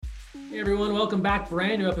Hey everyone, welcome back.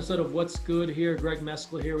 Brand new episode of What's Good here. Greg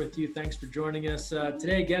Meskel here with you. Thanks for joining us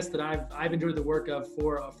today. A guest that I've enjoyed the work of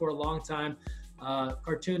for a long time.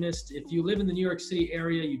 Cartoonist. If you live in the New York City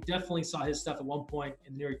area, you definitely saw his stuff at one point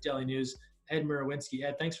in the New York Daily News. Ed Murowinski.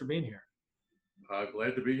 Ed, thanks for being here.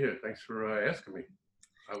 Glad to be here. Thanks for asking me.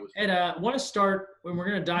 Ed, I want to start when we're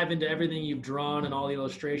going to dive into everything you've drawn and all the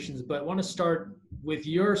illustrations, but I want to start with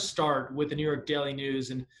your start with the New York Daily News.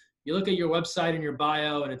 And you look at your website and your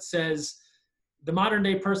bio, and it says the modern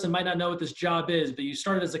day person might not know what this job is, but you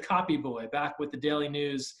started as a copy boy back with the Daily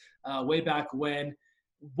News way back when.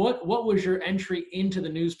 What was your entry into the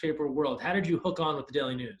newspaper world? How did you hook on with the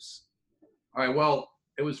Daily News? All right. Well,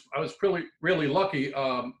 I was really lucky.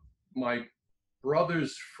 My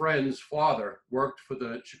brother's friend's father worked for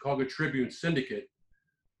the Chicago Tribune Syndicate,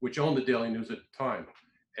 which owned the Daily News at the time,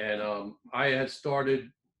 and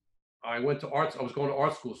I went to arts. I was going to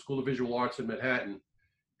art school, School of Visual Arts in Manhattan,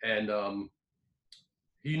 and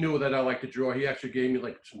he knew that I liked to draw. He actually gave me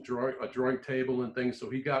like a drawing table and things. So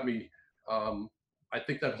he got me. I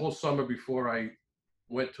think that whole summer before I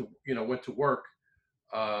went to work,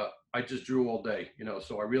 I just drew all day.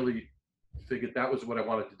 So I really figured that was what I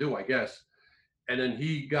wanted to do, I guess. And then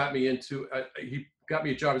he got me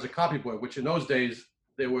a job as a copy boy, which in those days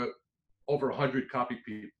there were over 100 copy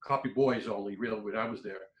boys only, really, when I was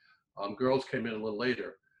there. Girls came in a little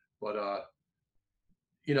later, but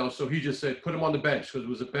so he just said, put him on the bench, because it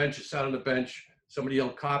was a bench. You sat on the bench, somebody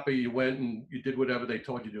yelled copy, you went and you did whatever they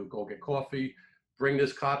told you to do. Go get coffee, bring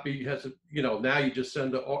this copy. Now you just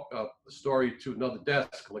send a story to another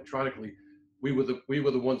desk electronically. We were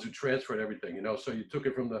the ones who transferred everything, so you took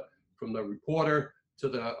it from the reporter to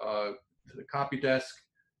the copy desk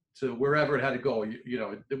to wherever it had to go.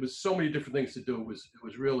 There was so many different things to do.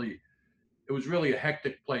 It was really a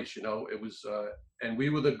hectic place. It was, and we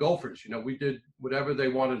were the gophers. We did whatever they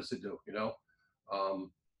wanted us to do.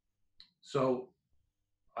 So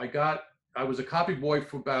I was a copy boy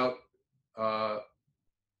for about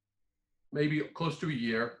maybe close to a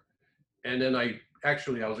year, and then I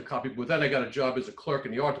was a copy boy. Then I got a job as a clerk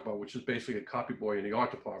in the art department, which is basically a copy boy in the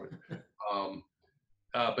art department.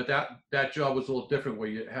 But that job was a little different, where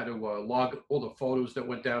you had to log all the photos that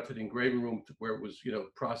went down to the engraving room where it was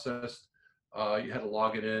processed. You had to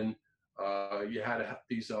log it in. You had to have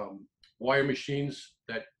these wire machines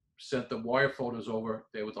that sent the wire photos over.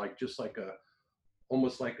 They was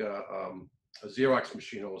almost like a Xerox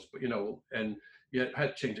machine almost, but and you had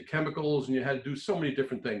to change the chemicals, and you had to do so many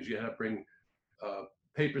different things. You had to bring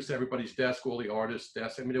papers to everybody's desk, all the artists'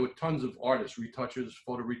 desks. I mean, there were tons of artists, retouchers,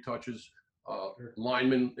 photo retouchers,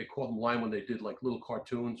 linemen. They called them linemen when they did like little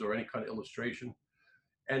cartoons or any kind of illustration.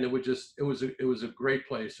 And it was a great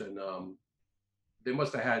place. And they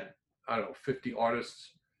must have had, I don't know, 50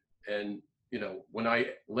 artists. And when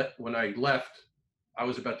I left, I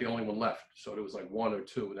was about the only one left. So there was like one or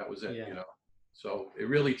two, and that was it. Yeah. So it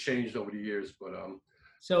really changed over the years. But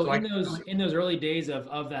So in those early days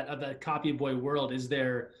of that copy boy world, is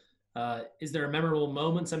there a memorable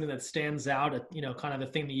moment, something that stands out? Kind of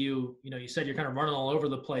the thing that you said you're kind of running all over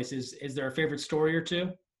the place. Is there a favorite story or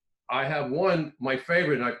two? I have one, my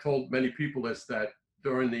favorite, and I've told many people this, that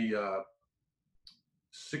during the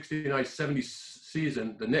 69-70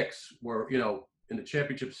 season, the Knicks were in the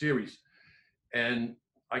championship series, and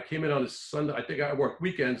I came in on a Sunday. I think I worked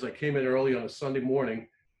weekends. I came in early on a Sunday morning,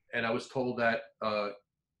 and I was told that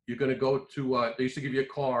you're going to go to. They used to give you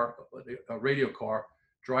a radio car,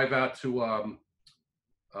 drive out to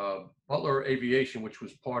Butler Aviation, which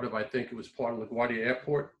was part of. I think it was part of LaGuardia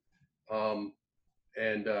Airport,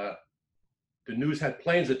 and the News had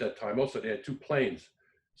planes at that time. Also, they had two planes.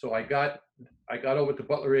 So I got over to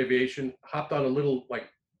Butler Aviation, hopped on a little like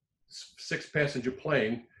 6-passenger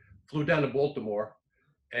plane, flew down to Baltimore,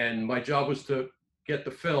 and my job was to get the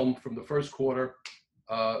film from the first quarter,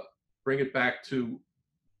 bring it back to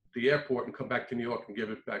the airport, and come back to New York and give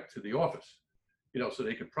it back to the office, so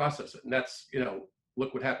they could process it. And that's,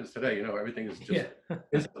 look what happens today. Everything is just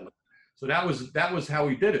instantly. So that was how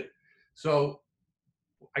we did it. So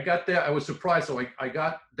I got there. I was surprised. So I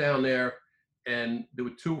got down there, and there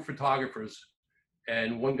were two photographers,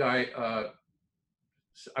 and one guy,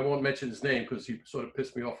 I won't mention his name because he sort of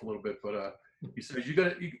pissed me off a little bit, but he says, you're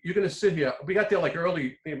gonna sit here. We got there like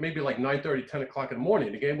early, maybe like 9:30, 10 o'clock in the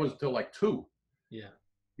morning. The game wasn't until like 2. Yeah.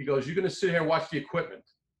 He goes, you're gonna sit here and watch the equipment.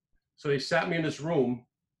 So they sat me in this room,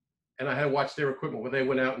 and I had to watch their equipment where they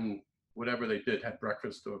went out and whatever they did, had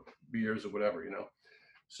breakfast or beers or whatever,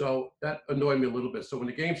 So that annoyed me a little bit. So when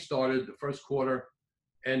the game started, the first quarter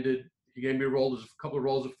ended, he gave me a couple of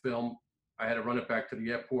rolls of film. I had to run it back to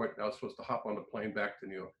the airport, and I was supposed to hop on the plane back to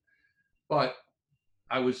New York. But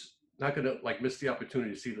I was not gonna like miss the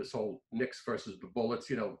opportunity to see this whole Knicks versus the Bullets.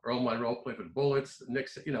 You know, Earl Monroe played for the Bullets. The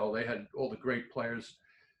Knicks, you know, they had all the great players.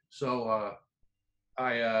 So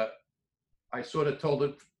I sort of told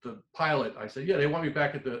the pilot, I said, yeah, they want me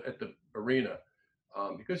back at the arena.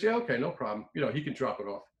 Because yeah, okay, no problem. You know, he can drop it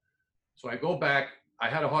off. So I go back. I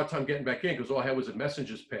had a hard time getting back in because all I had was a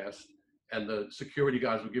messenger's pass, and the security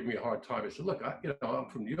guys were giving me a hard time. I said, look, I'm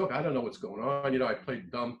from New York. I don't know what's going on. You know, I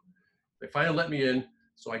played dumb. They finally let me in.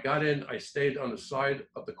 So I got in. I stayed on the side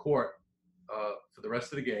of the court for the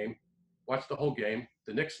rest of the game, watched the whole game.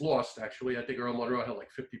 The Knicks lost, actually. I think Earl Monroe had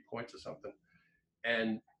like 50 points or something.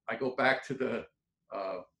 And I go back to the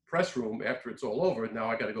press room after it's all over. Now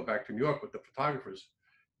I got to go back to New York with the photographers.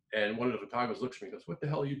 And one of the photographers looks at me and goes, what the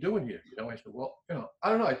hell are you doing here? You know, I said, well, you know, I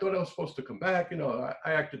don't know. I thought I was supposed to come back. You know,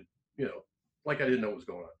 I acted, you know, like I didn't know what was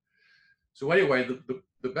going on. So anyway,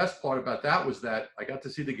 the best part about that was that I got to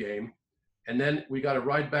see the game. And then we got a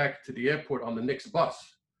ride back to the airport on the Knicks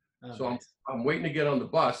bus. Oh, so nice. I'm waiting to get on the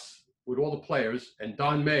bus with all the players. And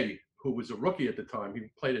Don May, who was a rookie at the time, he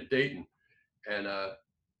played at Dayton. And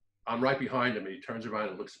I'm right behind him. And he turns around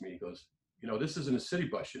and looks at me. He goes, you know, this isn't a city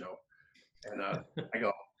bus, you know. And I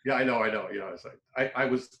go, yeah, I know. You know, it's like I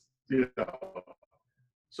was, you know,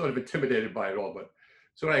 sort of intimidated by it all. But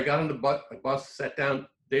so when I got on the bus, sat down,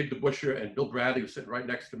 Dave DeBusschere and Bill Bradley was sitting right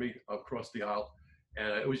next to me across the aisle, and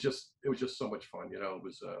it was just so much fun. You know, it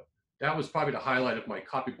was that was probably the highlight of my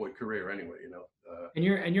copy boy career, anyway. You know.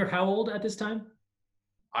 And you're how old at this time?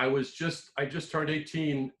 I just turned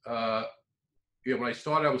 18. Yeah, when I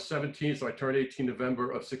started, I was 17, so I turned 18 November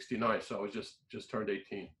of '69. So I was just turned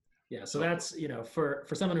 18. Yeah, so that's, you know, for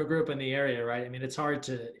someone who grew up in the area, right? I mean, it's hard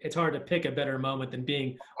to pick a better moment than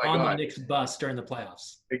being on the Knicks bus during the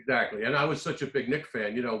playoffs. Exactly, and I was such a big Knicks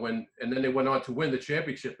fan, you know, and then they went on to win the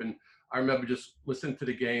championship, and I remember just listening to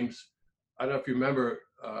the games. I don't know if you remember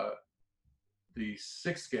the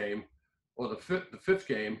sixth game or the fifth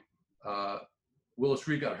game. Willis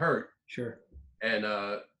Reed got hurt. Sure. And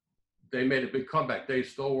they made a big comeback. Dave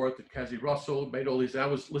Stallworth and Cazzie Russell made all these. I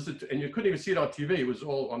was listening to, and you couldn't even see it on TV. It was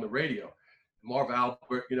all on the radio. Marv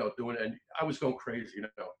Albert, you know, doing it, and I was going crazy, you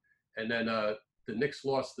know. And then the Knicks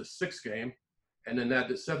lost the sixth game, and then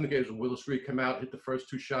the seventh game was when Willis Reed come out, hit the first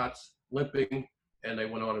two shots, limping, and they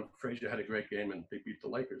went on. And Frazier had a great game, and they beat the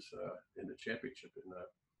Lakers in the championship. And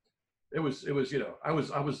it was, you know, I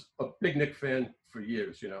was a big Knicks fan for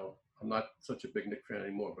years. You know, I'm not such a big Knicks fan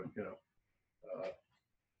anymore, but you know.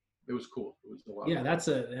 It was cool. It was a lot. Yeah, that's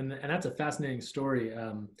a fascinating story.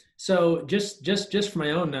 So just for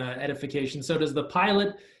my own edification. So does the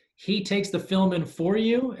pilot, he takes the film in for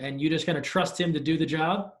you, and you just kind of trust him to do the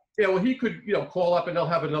job? Yeah, well, he could, you know, call up and they'll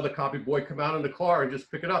have another copy boy come out in the car and just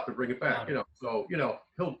pick it up and bring it back. You know, so you know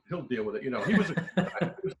he'll deal with it. You know, he was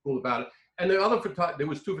cool about it. And the other there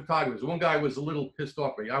was two photographers. One guy was a little pissed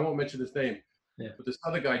off at me. I won't mention his name. Yeah. But this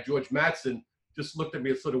other guy, George Mattson, just looked at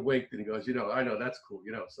me and sort of winked, and he goes, you know, I know, that's cool,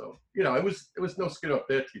 you know. So, you know, it was no skin off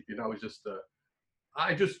their teeth, you know. It was just,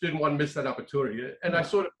 I just didn't want to miss that opportunity. And I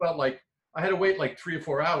sort of felt like I had to wait like 3 or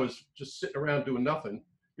 4 hours just sitting around doing nothing,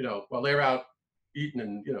 you know, while they're out eating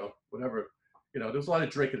and, you know, whatever. You know, there was a lot of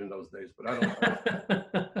drinking in those days, but I don't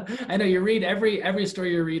know. I know you read every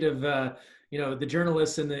story you read of, you know, the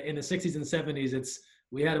journalists in the 60s and 70s.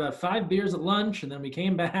 We had about 5 beers at lunch, and then we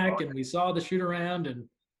came back and we saw the shoot around. And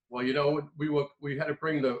well, you know, we had to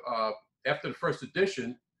bring after the first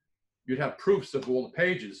edition, you'd have proofs of all the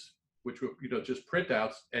pages, which were, you know, just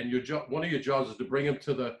printouts, and one of your jobs is to bring them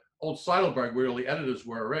to the old Seidelberg where all the editors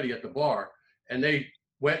were already at the bar, and they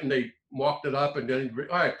went and they marked it up, and then,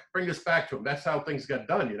 all right, bring this back to them. That's how things got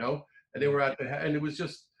done, you know. And they were and it was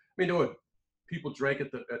just, I mean, there were people drank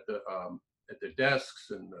at their desks,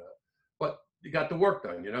 and but you got the work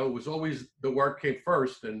done, you know. It was always the work came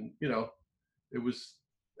first, and you know, it was.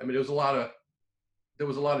 I mean, there was a lot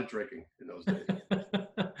of drinking in those days.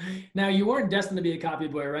 Now, you weren't destined to be a copy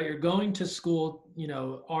boy, right? You're going to school, you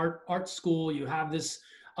know, art school. You have this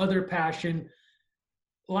other passion.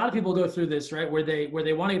 A lot of people go through this, right? Where they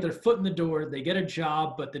want to get their foot in the door, they get a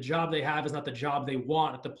job, but the job they have is not the job they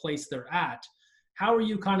want at the place they're at. How are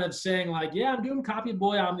you kind of saying like, yeah, I'm doing copy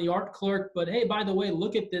boy, I'm the art clerk, but hey, by the way,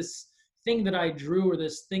 look at this thing that I drew or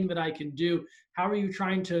this thing that I can do. How are you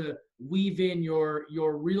trying to weave in your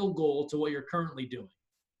real goal to what you're currently doing?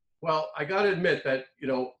 Well, I got to admit that, you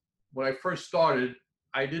know, when I first started,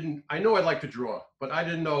 I know I'd like to draw, but I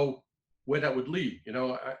didn't know where that would lead, you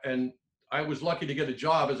know, and I was lucky to get a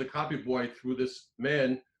job as a copy boy through this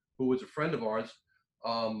man who was a friend of ours.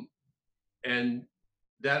 And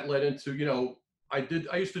that led into, you know, I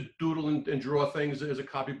used to doodle and draw things as a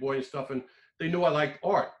copy boy and stuff. And they knew I liked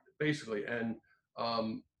art basically. And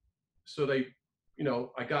so they,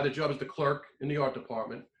 I got a job as the clerk in the art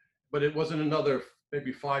department, but it wasn't another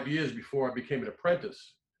maybe 5 years before I became an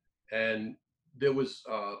apprentice. And there was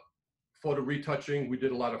photo retouching. We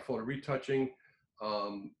did a lot of photo retouching.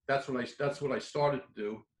 That's what I started to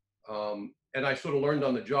do. And I sort of learned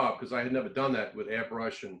on the job because I had never done that with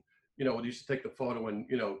airbrush. And, we used to take the photo and,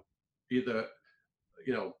 either,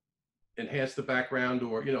 enhance the background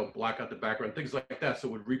or, black out the background, things like that. So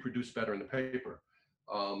it would reproduce better in the paper.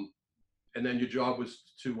 And then your job was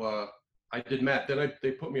to, I did map. Then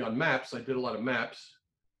they put me on maps. I did a lot of maps.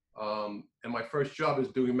 And my first job as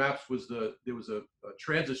doing maps was there was a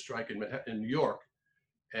transit strike in New York.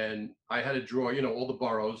 And I had to draw, all the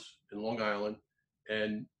boroughs in Long Island.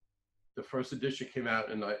 And the first edition came out,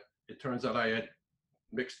 and it turns out I had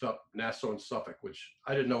mixed up Nassau and Suffolk, which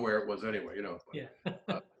I didn't know where it was anyway, But, Yeah.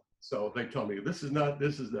 so they told me, this is not,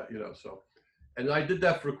 this is that, so. And I did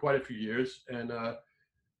that for quite a few years. And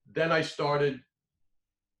then I started,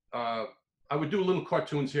 I would do little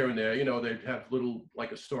cartoons here and there. They'd have little,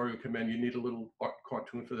 like a story would come in, you need a little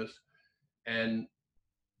cartoon for this. And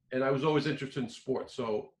I was always interested in sports.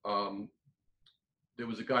 So there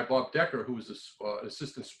was a guy, Bob Decker, who was an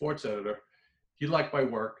assistant sports editor. He liked my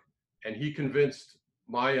work, and he convinced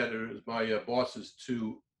my editors, my bosses,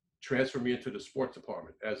 to transfer me into the sports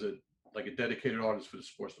department as a dedicated artist for the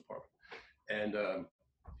sports department. And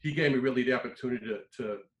he gave me really the opportunity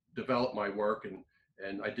to develop my work,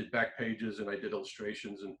 and I did back pages, and I did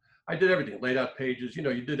illustrations, and I did everything, laid out pages. You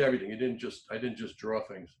did everything. I didn't just draw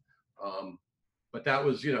things. But that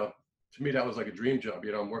was, to me, that was like a dream job.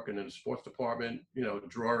 I'm working in the sports department,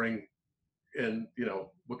 drawing, and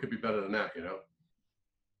what could be better than that,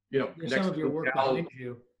 Some of your work behind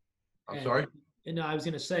you. I'm sorry. And I was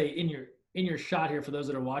going to say, in your shot here, for those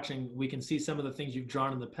that are watching, we can see some of the things you've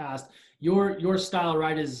drawn in the past. Your style,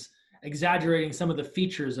 right, is exaggerating some of the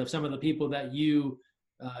features of some of the people that you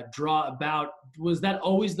draw about. Was that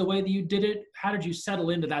always the way that you did it? How did you settle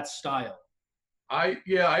into that style? I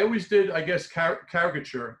always did, I guess,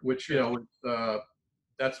 caricature, which,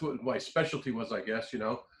 that's what my specialty was, I guess,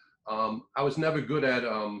 I was never good at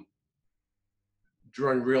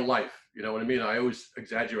drawing real life, you know what I mean? I always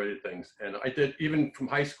exaggerated things. And I did, even from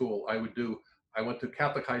high school, I went to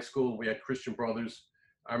Catholic high school. We had Christian Brothers.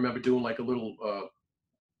 I remember doing like a little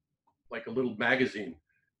magazine,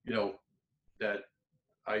 that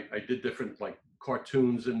I did different like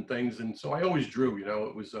cartoons and things. And so I always drew,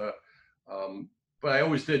 it was, but I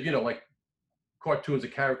always did, like cartoons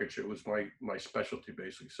and caricature was my specialty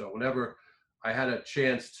basically. So whenever I had a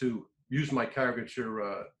chance to use my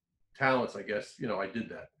caricature talents, I guess, I did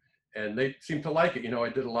that, and they seemed to like it. I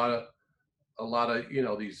did a lot of,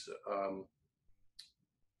 these,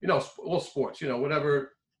 all sports,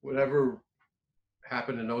 whatever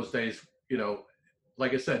happened in those days,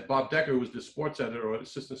 like I said, Bob Decker was the sports editor or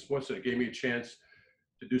assistant sports editor, gave me a chance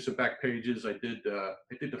to do some back pages. I did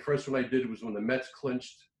the first one I did was when the Mets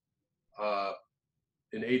clinched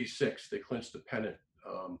in '86. They clinched the pennant,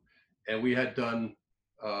 and we had done.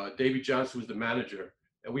 Davey Johnson was the manager,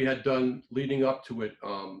 and we had done leading up to it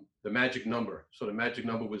the magic number. So the magic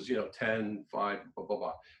number was 10, 5, blah blah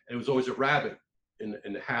blah, and it was always a rabbit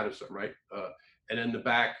in the hat or something, right? And then the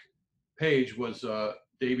back page was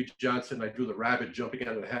Davey Johnson. I drew the rabbit jumping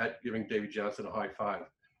out of the hat, giving Davey Johnson a high five.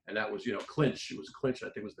 And that was, clinch. It was clinch, I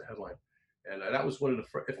think was the headline. And that was one of the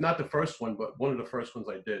first, if not the first one, but one of the first ones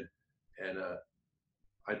I did. And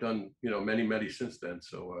I've done, many since then.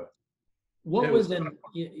 So what was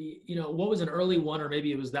an early one, or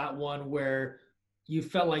maybe it was that one where you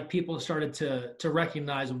felt like people started to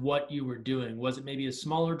recognize what you were doing? Was it maybe a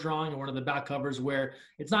smaller drawing or one of the back covers where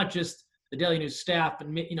it's not just the Daily News staff,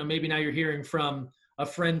 and maybe now you're hearing from a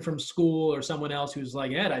friend from school or someone else who's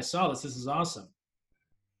like, Ed, I saw this. This is awesome.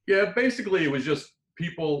 Yeah, basically it was just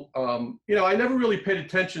people, I never really paid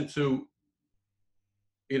attention to,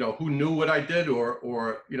 who knew what I did or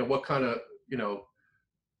what kind of,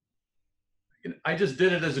 I just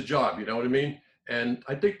did it as a job, you know what I mean? And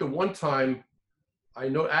I think the one time I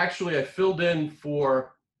filled in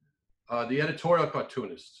for the editorial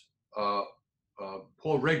cartoonist,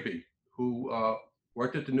 Paul Rigby, who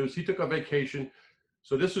worked at the News. He took a vacation.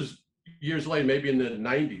 So this was years later, maybe in the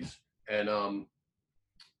 90s. And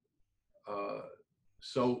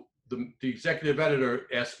so the executive editor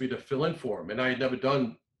asked me to fill in for him, and I had never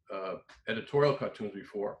done editorial cartoons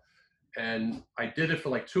before. And I did it for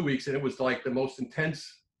like 2 weeks, and it was like the most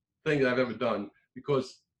intense thing that I've ever done,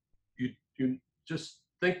 because you just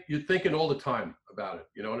you're thinking all the time about it.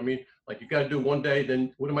 You know what I mean? Like you got to do one day,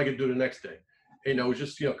 then what am I going to do the next day? It was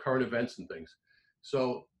just, current events and things.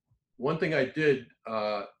 So one thing I did,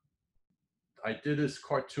 I did this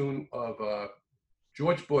cartoon of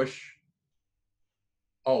George Bush.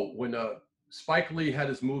 Oh, when Spike Lee had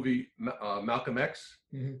his movie Malcolm X.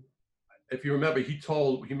 Mm-hmm. If you remember, he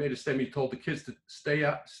made a statement. He told the kids to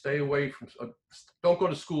stay away from, don't go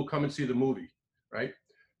to school, come and see the movie, right?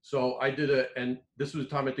 So I did and this was the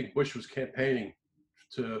time I think Bush was campaigning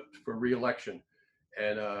for re-election,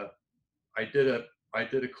 and I did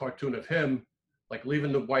a cartoon of him like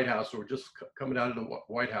leaving the White House or just coming out of the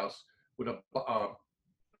White House with a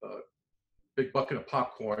big bucket of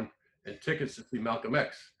popcorn and tickets to see Malcolm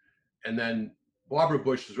X, and then Barbara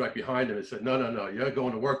Bush was right behind him and said, no, you're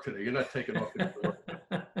going to work today. You're not taking off.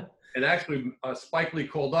 And actually, Spike Lee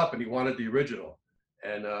called up and he wanted the original.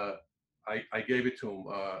 And I gave it to him.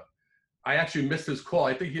 I actually missed his call.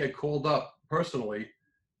 I think he had called up personally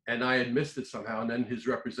and I had missed it somehow. And then his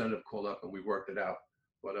representative called up and we worked it out.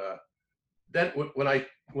 But then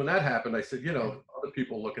when that happened, I said, other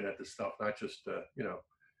people looking at this stuff, not just,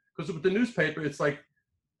 because with the newspaper, it's like,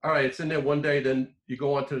 all right, it's in there one day, then you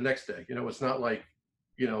go on to the next day. It's not like,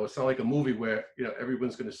 it's not like a movie where,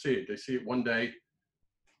 everyone's going to see it. They see it one day,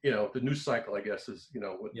 the news cycle, I guess, is,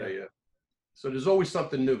 what they, so there's always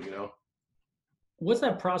something new, What's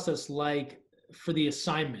that process like for the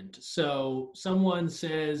assignment? So someone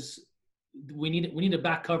says, we need a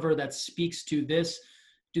back cover that speaks to this.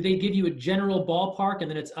 Do they give you a general ballpark and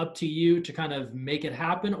then it's up to you to kind of make it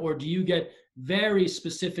happen? Or do you get very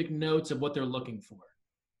specific notes of what they're looking for?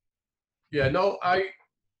 Yeah, no,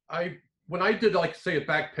 when I did like say a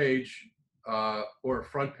back page or a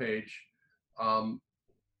front page,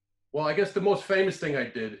 well, I guess the most famous thing I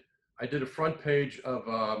did a front page of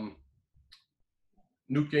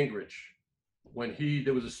Newt Gingrich when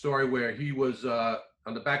there was a story where he was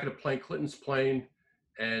on the back of the plane, Clinton's plane,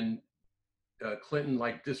 and Clinton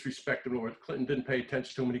like disrespected him, or Clinton didn't pay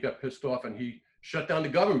attention to him and he got pissed off and he shut down the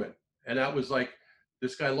government. And that was like,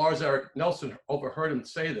 this guy, Lars Eric Nelson, overheard him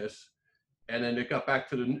say this. And then it got back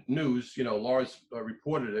to the news, Lars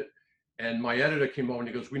reported it. And my editor came over and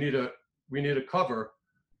he goes, we need a cover.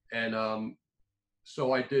 And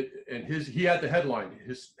so I did, and he had the headline.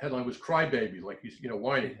 His headline was Crybaby, like he's,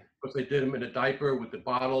 whining. Because they did him in a diaper with the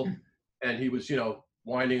bottle. And he was,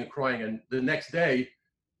 whining and crying. And the next day,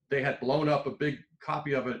 they had blown up a big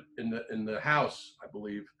copy of it in the House, I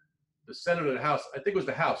believe. The Senate of the House, I think it was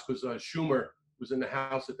the House, because Schumer was in the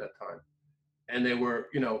House at that time. And they were,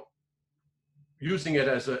 using it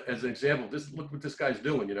as an example. Look what this guy's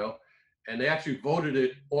doing, and they actually voted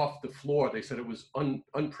it off the floor. They said it was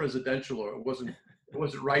unpresidential, or it wasn't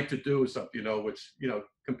right to do something, which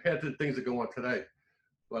compared to the things that go on today.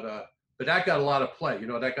 But that got a lot of play.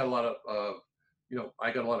 That got a lot of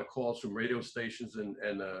I got a lot of calls from radio stations and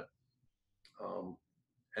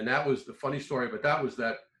that was the funny story. But that was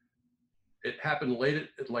that it happened late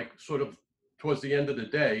at like sort of towards the end of the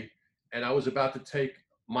day, and I was about to take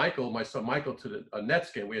my son Michael, to the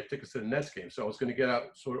Nets game. We had tickets to the Nets game. So I was going to get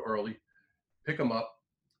out sort of early, pick him up.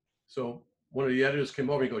 So one of the editors came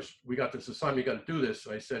over, he goes, we got this assignment, you got to do this.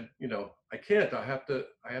 So I said, I can't, I have to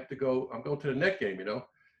go, I'm going to the Net game,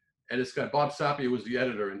 And this guy, Bob Sapia, was the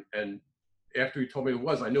editor. And after he told me it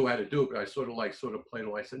was, I knew I had to do it, but I sort of played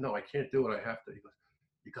it. I said, no, I can't do it. I have to. He goes,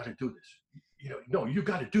 you got to do this. No, you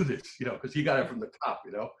got to do this, because he got it from the top,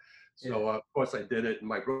 So of course I did it. And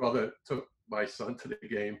my brother took my son to the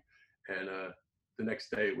game, and the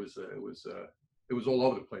next day it was all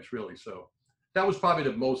over the place, really. So that was probably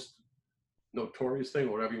the most notorious thing,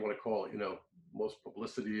 or whatever you want to call it, most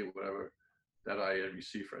publicity or whatever that I had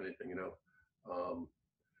received for anything,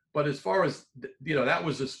 but as far as that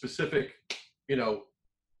was a specific,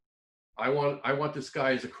 I want this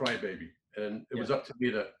guy as a crybaby, and it was up to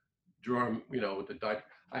me to draw him, with the diaper.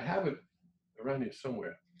 I have it around here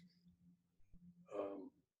somewhere.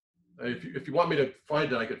 If you want me to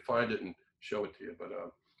find it, I could find it and show it to you.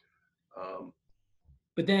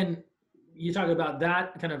 But then you talk about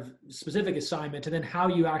that kind of specific assignment, and then how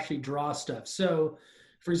you actually draw stuff. So,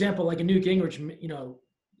 for example, like a Newt Gingrich,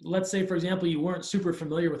 let's say, for example, you weren't super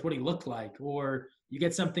familiar with what he looked like, or you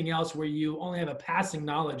get something else where you only have a passing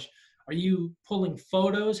knowledge. Are you pulling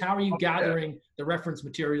photos? How are you gathering the reference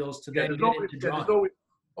materials to then get into drawing? There's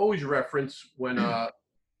always reference when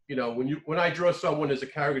when I draw someone as a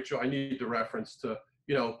caricature, I need the reference to,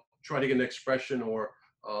 try to get an expression, or,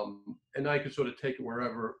 and I can sort of take it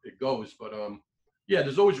wherever it goes. But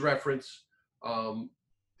there's always reference.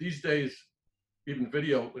 These days, even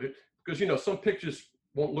video, because, some pictures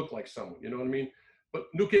won't look like someone, you know what I mean? But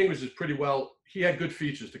Newt Gingrich is pretty well, he had good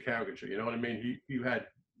features to caricature, you know what I mean? He had,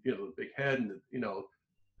 the big head, and,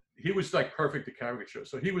 he was like perfect to caricature.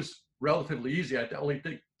 So he was relatively easy. I only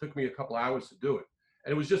think took me a couple hours to do it.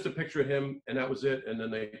 And it was just a picture of him, and that was it. And then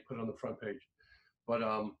they put it on the front page. But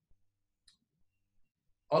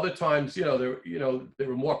other times, there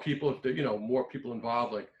were more people, more people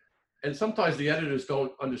involved. Like, and sometimes the editors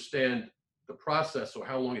don't understand the process or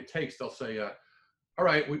how long it takes. They'll say, all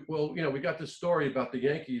right, we got this story about the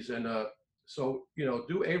Yankees, and so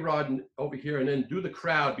do A-Rod over here, and then do the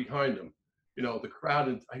crowd behind them. The crowd.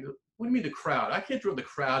 And I go, what do you mean the crowd? I can't draw the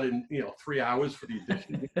crowd in 3 hours for the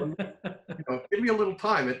edition. Give me a little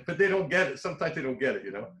time. But they don't get it. Sometimes they don't get it.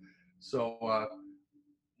 So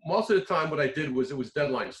most of the time, what I did was it was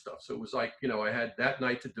deadline stuff. So it was like I had that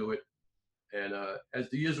night to do it. And as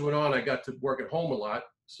the years went on, I got to work at home a lot.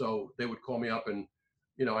 So they would call me up, and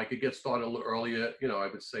I could get started a little earlier. I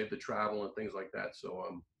would save the travel and things like that. So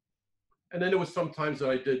and then there was sometimes that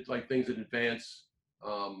I did like things in advance.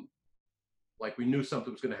 Like we knew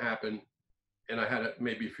something was going to happen, and I had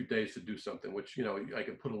maybe a few days to do something, which I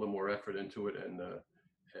could put a little more effort into it,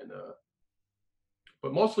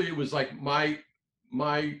 but mostly it was like my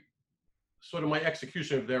sort of my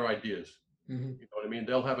execution of their ideas. Mm-hmm. You know what I mean?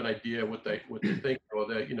 They'll have an idea what they think, or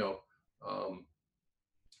that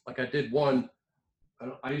like I did one.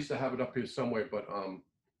 I used to have it up here somewhere, but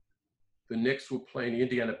the Knicks were playing the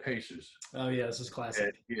Indiana Pacers. Oh yeah, this is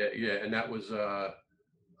classic. And, yeah, and that was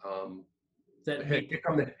Here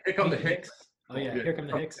come the Hicks. Oh yeah, here come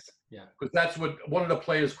the Hicks. Yeah. Because that's what one of the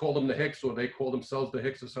players called them, the Hicks, or they called themselves the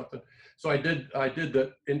Hicks or something. So I did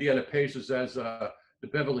the Indiana Pacers as the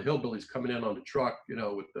Beverly Hillbillies coming in on the truck,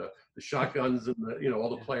 with the shotguns and all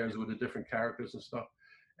the players with the different characters and stuff.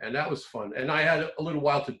 And that was fun. And I had a little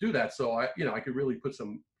while to do that, so I could really put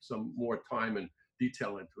some more time and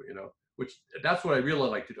detail into it, which that's what I really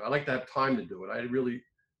like to do. I like to have time to do it. I really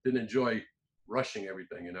didn't enjoy rushing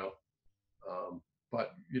everything,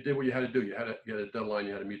 but you did what you had to do. You had a deadline.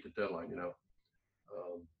 You had to meet the deadline.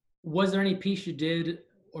 Was there any piece you did,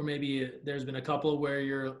 or maybe there's been a couple where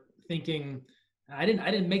you're thinking, I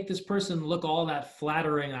didn't make this person look all that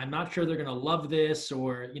flattering. I'm not sure they're going to love this,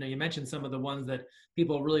 or you mentioned some of the ones that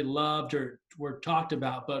people really loved or were talked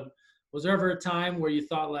about. But was there ever a time where you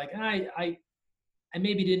thought like, I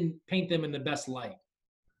maybe didn't paint them in the best light?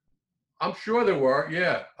 I'm sure there were.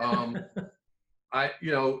 Yeah.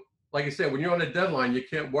 Like I said, when you're on a deadline, you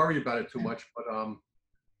can't worry about it too much. But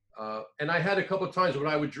and I had a couple of times when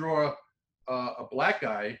I would draw a black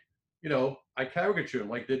guy, I caricature him,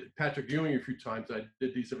 like did Patrick Ewing a few times. I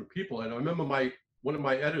did these different people, and I remember one of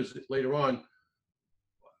my editors later on.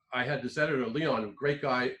 I had this editor, Leon, a great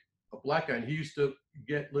guy, a black guy, and he used to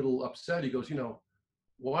get a little upset. He goes,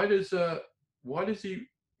 why does he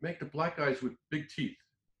make the black guys with big teeth?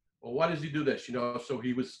 Well, why does he do this? So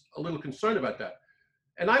he was a little concerned about that.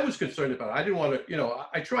 And I was concerned about it. I didn't want to,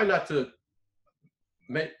 I try not to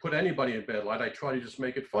put anybody in bad light. I try to just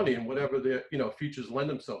make it funny and whatever the, features lend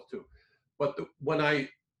themselves to. But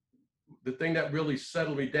the thing that really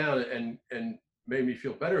settled me down and made me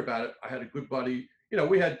feel better about it, I had a good buddy. There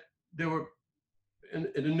were in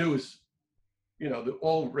the news,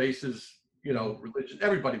 all races, religion,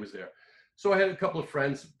 everybody was there. So I had a couple of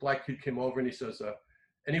friends, black kid came over and he says,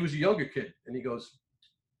 and he was a younger kid, and he goes,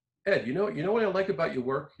 Ed, you know what I like about your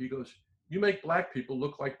work? He goes, you make black people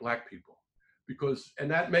look like black people, and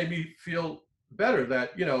that made me feel better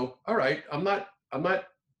that, all right, I'm not,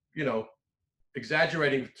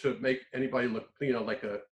 exaggerating to make anybody look, like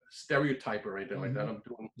a stereotype or anything like that. I'm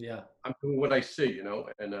doing what I see,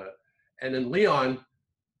 and then Leon,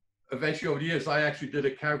 eventually over the years, I actually did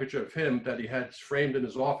a caricature of him that he had framed in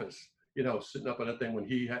his office, sitting up on a thing when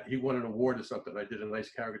he won an award or something. I did a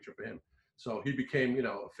nice caricature for him. So he became,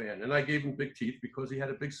 a fan, and I gave him big teeth because he had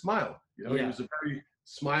a big smile. He was a very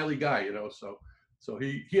smiley guy, so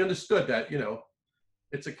he understood that,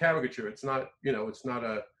 it's a caricature. It's not, it's not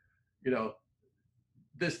a,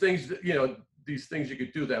 there's things, these things you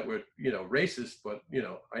could do that were, racist, but,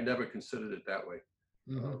 I never considered it that way.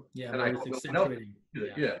 Mm-hmm. Yeah. And I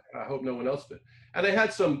hope no one else did. And I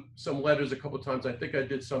had some letters a couple of times. I think I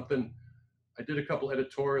did a couple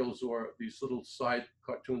editorials or these little side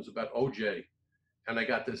cartoons about OJ, and I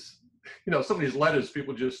got this, some of these letters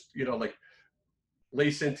people just, like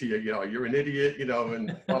lace into you, you're an idiot,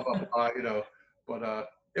 and blah, blah, blah, but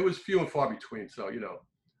it was few and far between. So,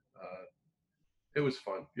 it was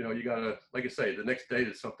fun. You gotta, like I say, the next day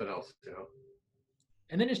is something else,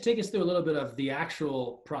 And then just take us through a little bit of the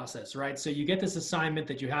actual process, right? So you get this assignment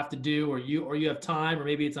that you have to do, or you have time, or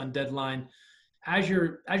maybe it's on deadline. As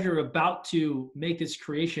you're about to make this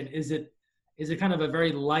creation, is it kind of a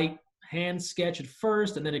very light, hand sketch at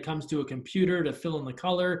first and then it comes to a computer to fill in the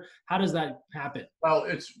color? How does that happen? Well,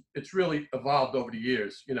 it's really evolved over the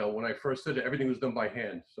years. You know, when I first did it, everything was done by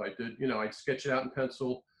hand. So I did, you know, I'd sketch it out in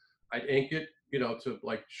pencil, I'd ink it, you know, to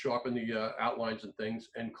like sharpen the outlines and things,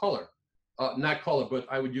 and color. Not color, but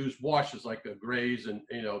I would use washes like grays and,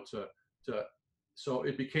 you know, to so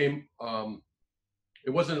it became it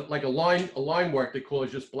wasn't like a line work they call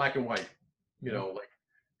it just black and white, you know, like,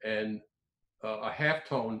 and a half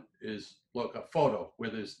tone is like a photo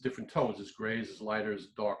where there's different tones. There's grays, there's lighters,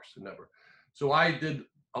 darks, and never. So I did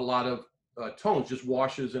a lot of tones, just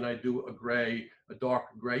washes, and I do a gray, a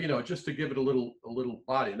dark gray, you know, just to give it a little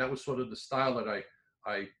body. And that was sort of the style that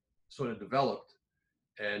I sort of developed.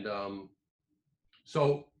 And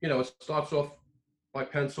so, you know, it starts off by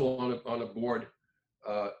pencil on a board,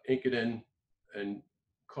 ink it in, and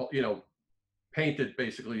you know, painted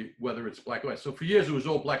basically, whether it's black and white. So for years it was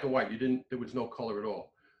all black and white. There was no color at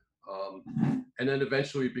all. And then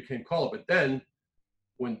eventually it became color. But then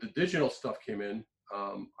when the digital stuff came in,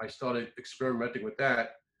 I started experimenting with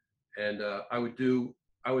that. And I would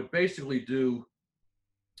basically do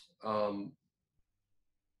the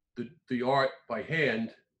art by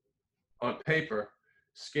hand on paper,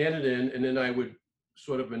 scan it in, and then I would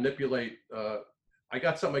sort of manipulate. I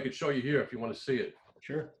got something I could show you here if you want to see it.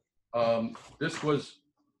 Sure. This was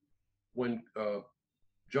when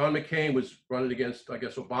John McCain was running against, I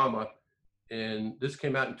guess, Obama, and this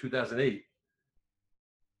came out in 2008.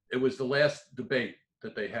 It was the last debate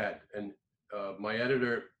that they had, and my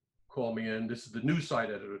editor called me in. This is the news side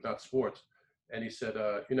editor, not sports, and he said,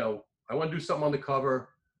 you know, I want to do something on the cover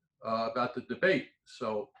about the debate.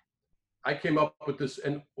 So I came up with this,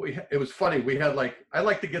 and it was funny. We had I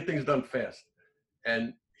like to get things done fast,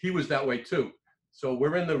 and he was that way too. So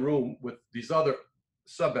we're in the room with these other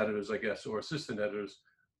sub-editors, I guess, or assistant editors,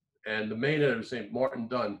 and the main editor is named Martin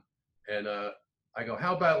Dunn. And I go,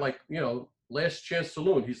 how about you know, Last Chance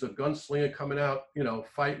Saloon? He's a gunslinger coming out, you know,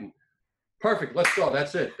 fighting. Perfect, let's go.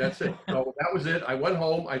 That's it. So that was it. I went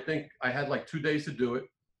home. I think I had 2 days to do it,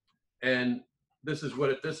 and this is what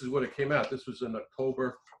it came out. This was in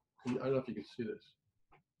October. I don't know if you can see this.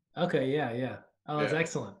 Okay. Yeah. Oh, that's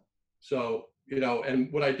excellent. So, you know,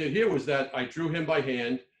 and what I did here was that I drew him by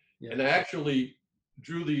hand, and I actually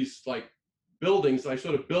drew these buildings. I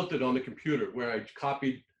sort of built it on the computer where I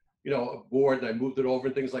copied, you know, a board and I moved it over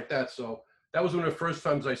and things like that. So that was one of the first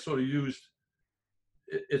times I sort of used,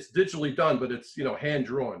 it's digitally done, but it's, you know, hand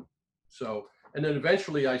drawn. So, and then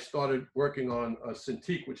eventually I started working on a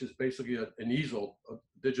Cintiq, which is basically an easel, a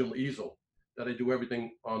digital easel that I do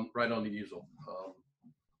everything right on the easel.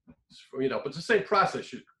 You know, but it's the same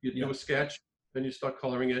process. You do a sketch, then you start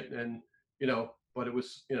coloring it, and, you know, but it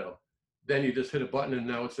was, you know, then you just hit a button and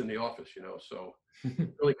now it's in the office, you know. So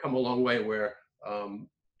really come a long way where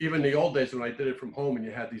even the old days when I did it from home and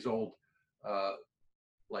you had these old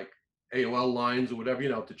AOL lines or whatever, you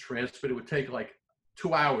know, to transmit, it would take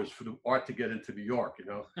 2 hours for the art to get into New York, you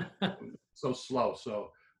know. So slow.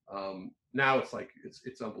 So now it's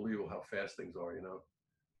it's unbelievable how fast things are, you know.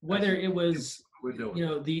 Whether it was, you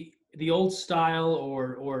know, the old style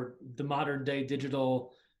or the modern day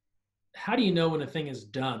digital, how do you know when a thing is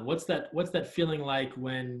done? What's that feeling like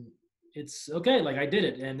when it's okay, I did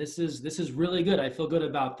it and this is really good, I feel good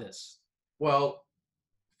about this? Well,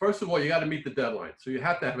 first of all, you got to meet the deadline. So you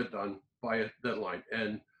have to have it done by a deadline.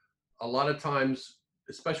 And a lot of times,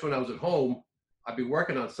 especially when I was at home, I'd be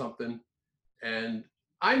working on something and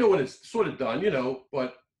I know when it's sort of done, you know,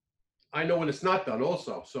 but I know when it's not done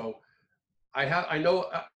also. So I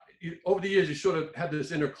know over the years, you sort of have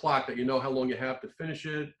this inner clock that you know how long you have to finish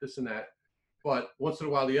it, this and that. But once in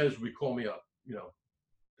a while, the editors would call me up, you know,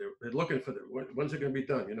 they're looking for when's it going to be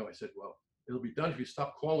done? You know, I said, well, it'll be done if you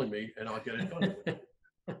stop calling me and I'll get it done.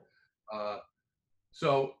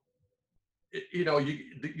 So, you know, you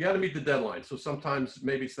got to meet the deadline. So sometimes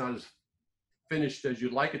maybe it's not as finished as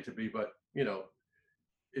you'd like it to be, but, you know,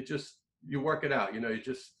 you work it out, you know,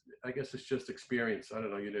 I guess it's just experience. I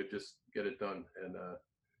don't know, you know, just get it done. And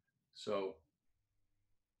so,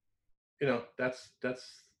 you know, that's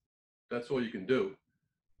all you can do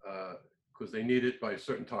because they need it by a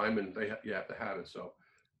certain time and you have to have it. So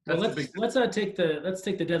let's take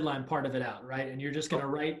the deadline part of it out, right? And you're just going to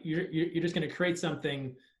write, you're just going to create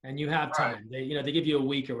something and you have time. Right. They give you a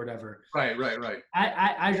week or whatever. Right.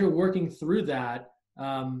 As you're working through that,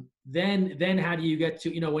 then how do you get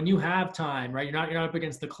to, you know, when you have time, right? You're not up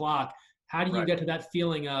against the clock. How do you get to that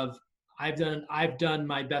feeling of I've done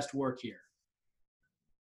my best work here?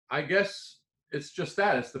 I guess it's just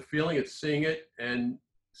that. It's the feeling, it's seeing it and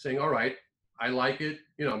saying, all right, I like it.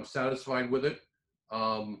 You know, I'm satisfied with it.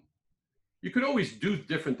 you could always do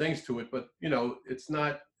different things to it, but you know, it's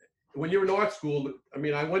not, when you're in art school, I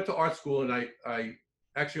mean, I went to art school and I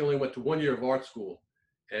actually only went to 1 year of art school,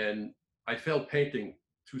 and I failed painting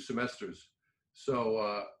 2 semesters.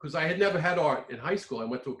 So, because I had never had art in high school. I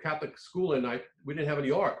went to a Catholic school and we didn't have any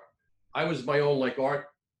art. I was my own like art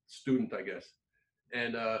student, I guess.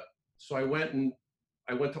 And so I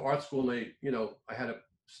went to art school and I had to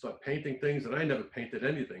start painting things, and I never painted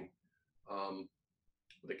anything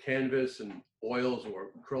with a canvas and oils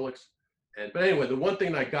or acrylics. But anyway, the one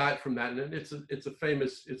thing I got from that, and it's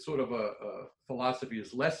sort of a philosophy,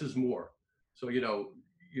 is less is more. So, you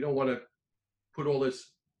don't want to put all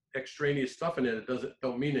this extraneous stuff in it that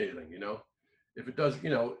don't mean anything, if it does,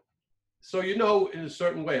 so, in a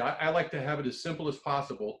certain way, I like to have it as simple as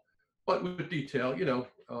possible, but with detail,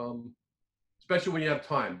 especially when you have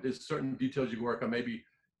time. There's certain details you work on, maybe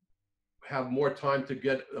have more time to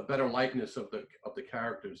get a better likeness of the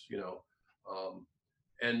characters,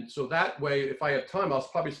 and so that way, if I have time, I'll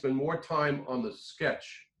probably spend more time on the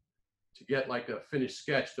sketch to get like a finished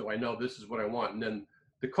sketch, so I know this is what I want. And then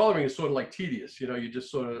the coloring is sort of like tedious, you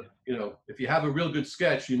just sort of, if you have a real good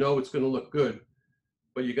sketch, it's going to look good,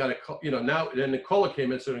 but you got to, now, then the color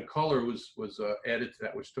came in, so then color was added to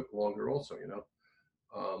that, which took longer also,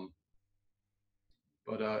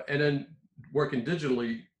 and then working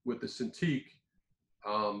digitally with the Cintiq,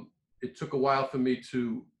 it took a while for me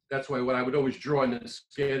to, that's why what I would always draw and then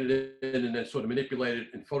scan it in and then sort of manipulate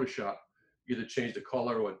it in Photoshop, either change the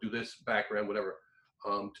color or do this background, whatever,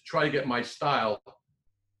 to try to get my style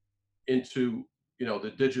into,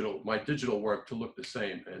 my digital work to look the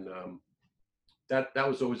same. And that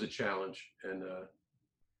was always a challenge. And,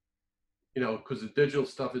 because the digital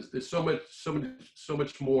stuff there's so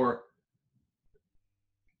much more,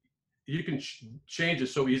 you can change it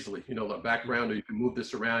so easily, the background, or you can move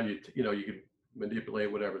this around, you can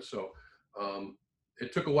manipulate whatever. So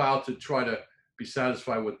it took a while to try to be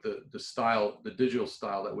satisfied with the style, the digital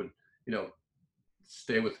style that would,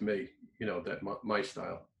 stay with me, that my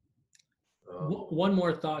style. One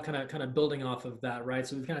more thought, kind of building off of that, right?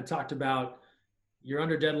 So we've kind of talked about you're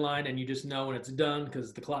under deadline and you just know when it's done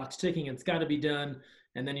because the clock's ticking, it's got to be done.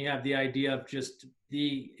 And then you have the idea of just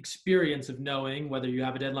the experience of knowing whether you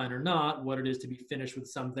have a deadline or not, what it is to be finished with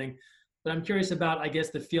something. But I'm curious about, I guess,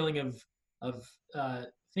 the feeling of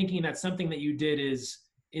thinking that something that you did is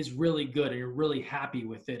really good and you're really happy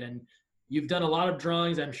with it. And you've done a lot of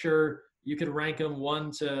drawings. I'm sure you could rank them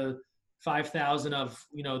 1 to 5,000 of,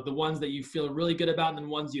 the ones that you feel really good about and then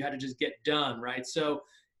ones you had to just get done, right? So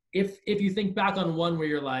if you think back on one where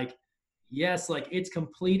you're like, yes, like it's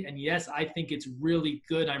complete, and yes, I think it's really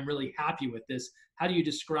good, I'm really happy with this, how do you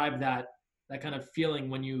describe that kind of feeling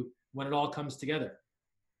when it all comes together?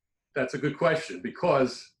 That's a good question,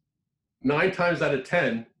 because 9 times out of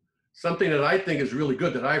 10, something that I think is really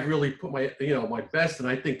good, that I've really put my, my best, and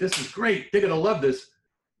I think this is great, they're gonna love this,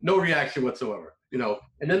 no reaction whatsoever,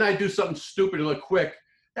 and then I do something stupid and look quick,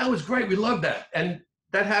 that was great, we love that. And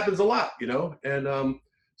that happens a lot, and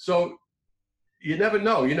so you never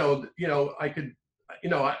know, I could,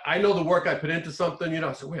 I know the work I put into something,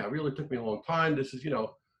 I said, wait, it really took me a long time, this is, and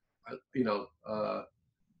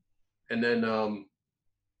then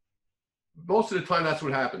most of the time that's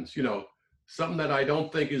what happens, something that I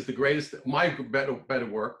don't think is the greatest, my better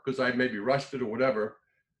work, because I maybe rushed it or whatever,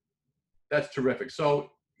 that's terrific. So,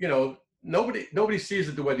 nobody sees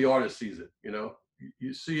it the way the artist sees it,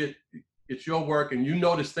 you see it, it's your work, and you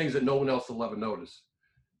notice things that no one else will ever notice,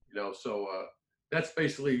 so that's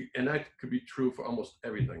basically, and that could be true for almost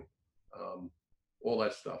everything, all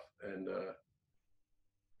that stuff. And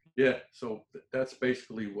yeah, so that's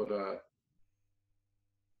basically what,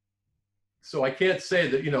 so I can't say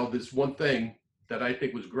that, this one thing that I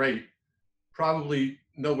think was great, probably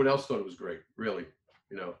no one else thought it was great, really,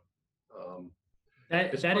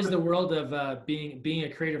 That is the world of being a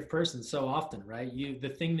creative person so often, right? The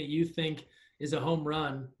thing that you think is a home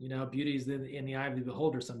run, beauty is in the eye of the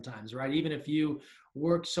beholder sometimes, right? Even if you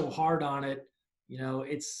work so hard on it,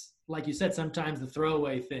 it's like you said, sometimes the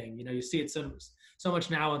throwaway thing, you see it so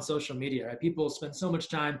much now on social media, right? People spend so much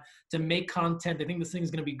time to make content. They think this thing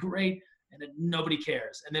is going to be great, and then nobody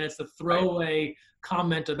cares. And then it's the throwaway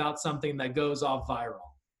comment about something that goes off viral.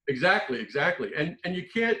 Exactly. And you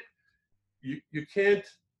can't,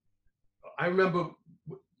 I remember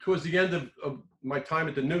towards the end of my time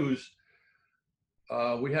at the news,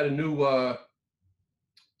 we had a new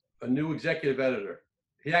executive editor.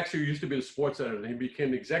 He actually used to be the sports editor, and he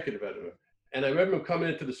became the executive editor. And I remember him coming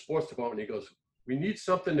into the sports department, he goes, we need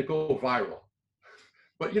something to go viral.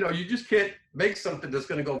 But, you just can't make something that's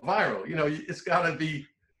going to go viral. It's got to be,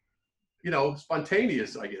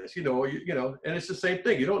 spontaneous, I guess, and it's the same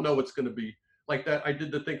thing. You don't know what's going to be like that. I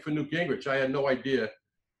did the thing for Newt Gingrich. I had no idea.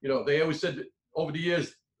 They always said that over the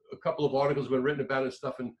years, a couple of articles have been written about it and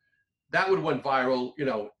stuff, and that would have went viral,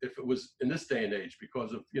 if it was in this day and age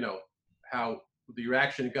because of, how the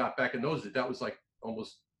reaction it got back in those days. That was like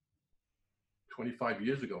almost 25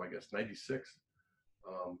 years ago, I guess, 96,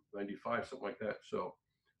 95, something like that. So,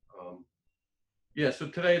 so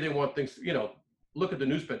today they want things, look at the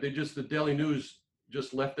newspaper. The Daily News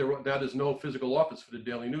just left now there's no physical office for the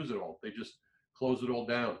Daily News at all. They just closed it all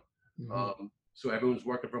down. Mm-hmm. So everyone's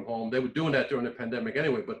working from home. They were doing that during the pandemic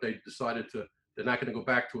anyway, but they decided they're not going to go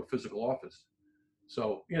back to a physical office.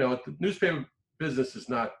 So, the newspaper business is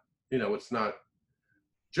not, it's not,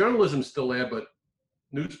 journalism's still there, but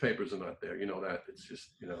newspapers are not there. That it's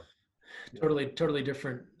just, totally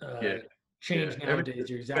different change nowadays.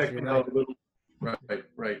 You're exactly right.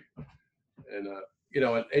 Right. And,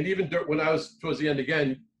 and even when I was towards the end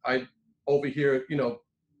again, I overhear,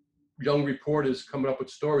 young reporters coming up with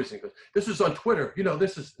stories and go, this is on Twitter, and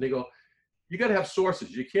they go, you got to have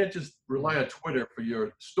sources. You can't just rely on Twitter for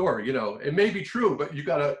your story. It may be true, but you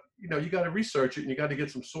got to research it and you got to get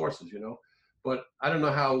some sources, but I don't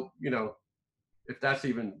know how, if that's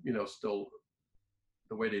even, still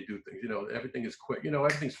the way they do things, everything is quick,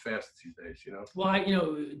 everything's fast these days,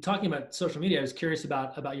 Well, talking about social media, I was curious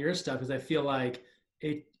about your stuff because I feel like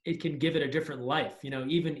it can give it a different life,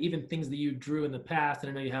 even things that you drew in the past.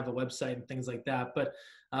 And I know you have a website and things like that, but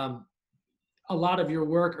a lot of your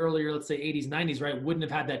work earlier, let's say 80s, 90s, right, wouldn't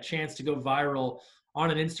have had that chance to go viral on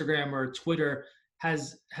an Instagram or Twitter.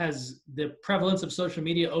 Has the prevalence of social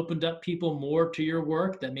media opened up people more to your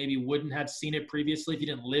work that maybe wouldn't have seen it previously if you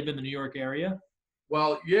didn't live in the New York area?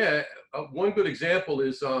 Well, yeah. One good example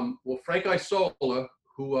is, Frank Isola,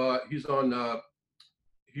 who he's on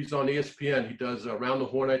ESPN. He does Around the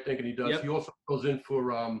Horn, I think, and he also goes in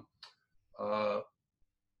for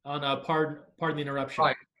pardon the interruption.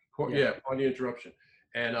 Right. Yeah, pardon the interruption.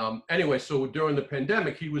 And anyway, so during the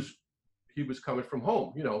pandemic, he was coming from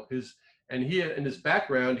home. And he had, in his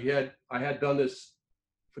background, I had done this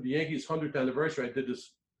for the Yankees' 100th anniversary. I did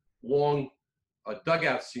this long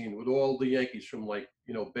dugout scene with all the Yankees from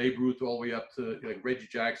Babe Ruth all the way up to Reggie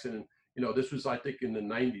Jackson. And, this was, I think, in the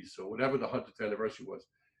 90s. So whatever the 100th anniversary was.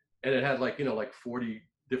 And it had 40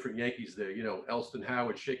 different Yankees there, Elston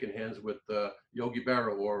Howard shaking hands with Yogi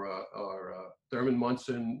Berra or Thurman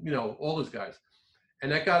Munson, all those guys. And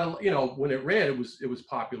that got, when it ran, it was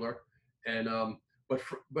popular. And, but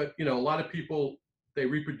a lot of people, they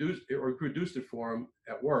reproduced it for him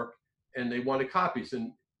at work and they wanted copies.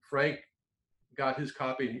 And Frank got his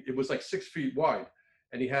copy. It was 6 feet wide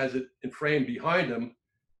and he has it in frame behind him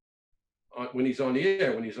when he's on the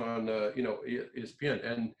air, when he's on, ESPN.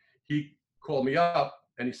 And he called me up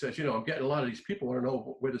and he says, I'm getting a lot of these people want to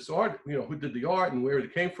know where this art, who did the art and where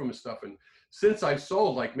it came from and stuff. And since I've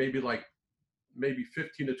sold maybe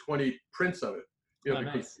 15 to 20 prints of it, because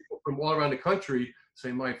nice. People from all around the country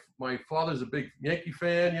say, my father's a big Yankee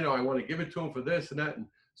fan, I want to give it to him for this and that. And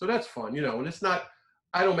so that's fun, and it's not,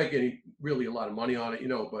 I don't make really a lot of money on it,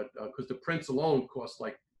 but because the prints alone cost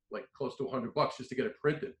like close to $100 just to get it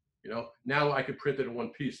printed, Now I could print it in one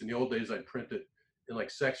piece. In the old days, I'd print it in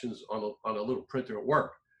sections on a little printer at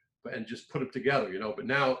work, and just put them together, But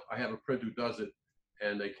now I have a printer who does it,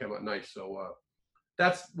 and they come out nice. So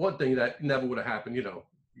that's one thing that never would have happened,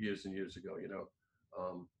 years and years ago,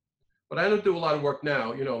 But I don't do a lot of work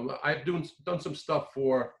now, I've done some stuff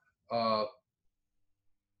for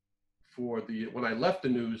when I left the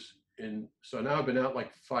news, so now I've been out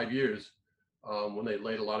 5 years, when they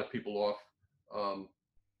laid a lot of people off.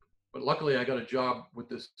 But luckily, I got a job with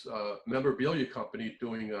this memorabilia company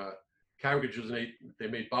doing caricatures, and they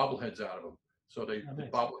made bobbleheads out of them. So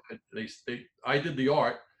I did the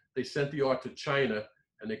art. They sent the art to China,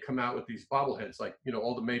 and they come out with these bobbleheads,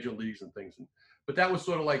 all the major leagues and things. But that was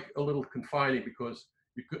sort of a little confining because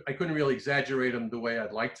I couldn't really exaggerate them the way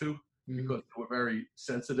I'd like to, because they were very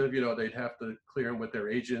sensitive. They'd have to clear them with their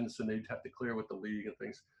agents, and they'd have to clear with the league and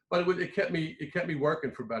things. But it kept me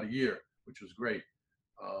working for about a year, which was great.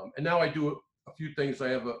 And now I do a few things. I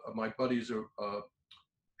have my buddies are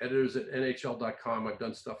editors at NHL.com. I've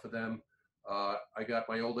done stuff for them. I got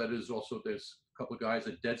my old editors also. There's a couple of guys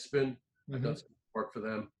at Deadspin. I've done some work for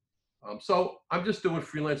them. So I'm just doing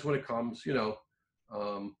freelance when it comes,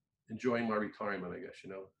 enjoying my retirement, I guess,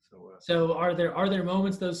 So are there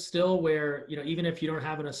moments though still where, even if you don't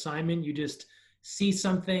have an assignment, you just see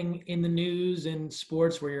something in the news and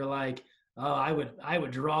sports where you're like, oh, I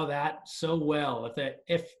would draw that so well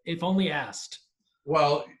if only asked.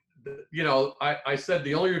 Well, I said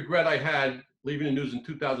the only regret I had leaving the news in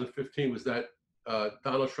 2015 was that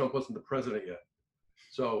Donald Trump wasn't the president yet.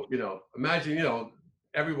 So, imagine,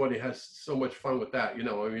 everybody has so much fun with that.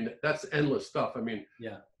 I mean, that's endless stuff. I mean,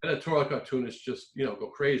 Yeah. editorial cartoonists just, go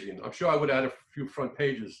crazy. And I'm sure I would have had a few front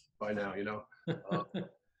pages by now,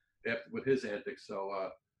 with his antics.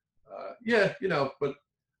 So, yeah, but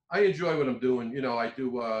I enjoy what I'm doing.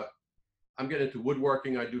 I'm getting into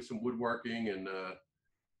woodworking. I do some woodworking, and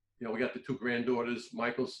we got the two granddaughters,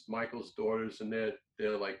 Michael's daughters, and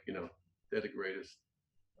they're like, they're the greatest.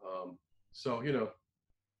 So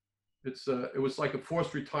it was like a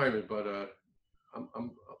forced retirement, but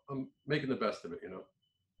I'm making the best of it.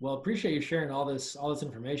 Well, appreciate you sharing all this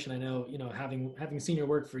information. I know, having seen your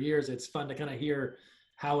work for years, it's fun to kind of hear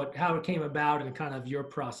how it came about and kind of your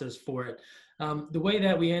process for it. The way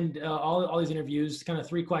that we end all these interviews, kind of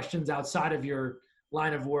 3 questions outside of your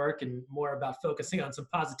line of work and more about focusing on some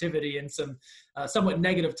positivity and some somewhat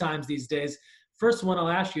negative times these days. First one I'll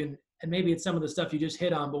ask you, and maybe it's some of the stuff you just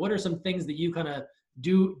hit on, but what are some things that you kind of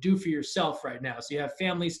do for yourself right now? So you have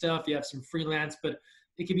family stuff, you have some freelance, but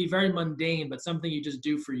it can be very mundane, but something you just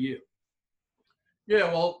do for you. Yeah,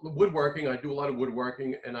 well, woodworking, I do a lot of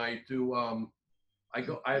woodworking, and I do,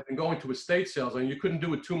 I've been going to estate sales, and you couldn't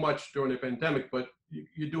do it too much during the pandemic, but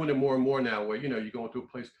you're doing it more and more now where, you go into a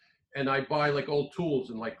place and I buy like old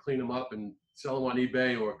tools and like clean them up and sell them on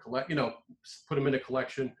eBay or collect, put them in a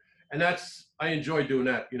collection. And I enjoy doing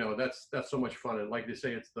that. That's so much fun. And like they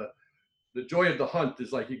say, it's the joy of the hunt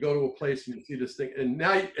is like you go to a place and you see this thing. And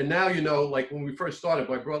now, like when we first started,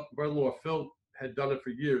 my brother-in-law, Phil, had done it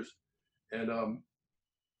for years. And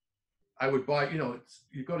I would buy,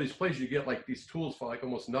 you go to these places, you get like these tools for like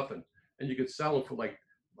almost nothing. And you could sell them for like,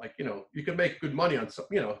 you can make good money on some,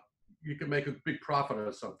 you can make a big profit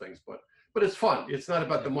on some things, but it's fun. It's not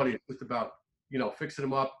about the money. It's just about, fixing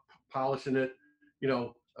them up, polishing it,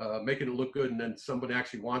 making it look good. And then somebody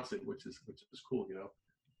actually wants it, which is cool,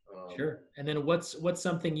 Sure. And then what's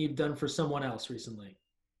something you've done for someone else recently?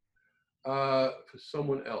 For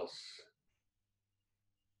someone else.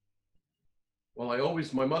 Well,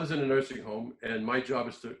 my mother's in a nursing home, and my job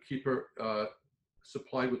is to keep her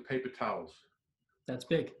supplied with paper towels. That's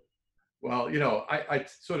big. Well, I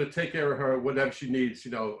sort of take care of her, whatever she needs,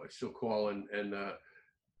 she'll call and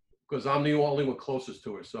because I'm the only one closest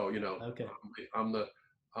to her. So, Okay. I'm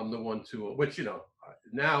the one to, which,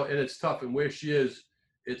 now, and it's tough, and where she is,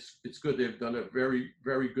 it's good. They've done a very,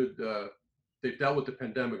 very good, they've dealt with the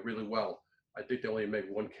pandemic really well. I think they only make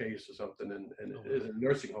 1 case or something, and it is a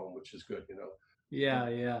nursing home, which is good,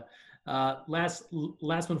 Yeah. Last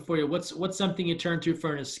one for you. What's something you turn to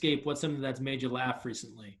for an escape? What's something that's made you laugh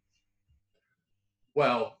recently?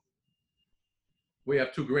 Well, we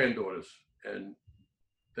have 2 granddaughters, and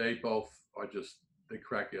they both are they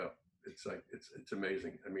crack you up. It's like, it's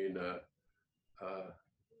amazing. I mean,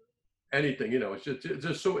 anything,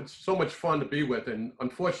 it's so much fun to be with. And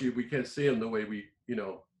unfortunately, we can't see them the way we,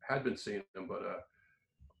 had been seeing them, but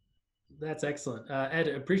that's excellent. Ed,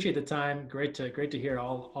 appreciate the time. Great to hear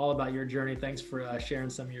all about your journey. Thanks for sharing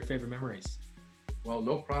some of your favorite memories. Well,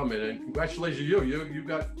 no problem, and congratulations to you. You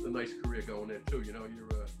got a nice career going there too. You're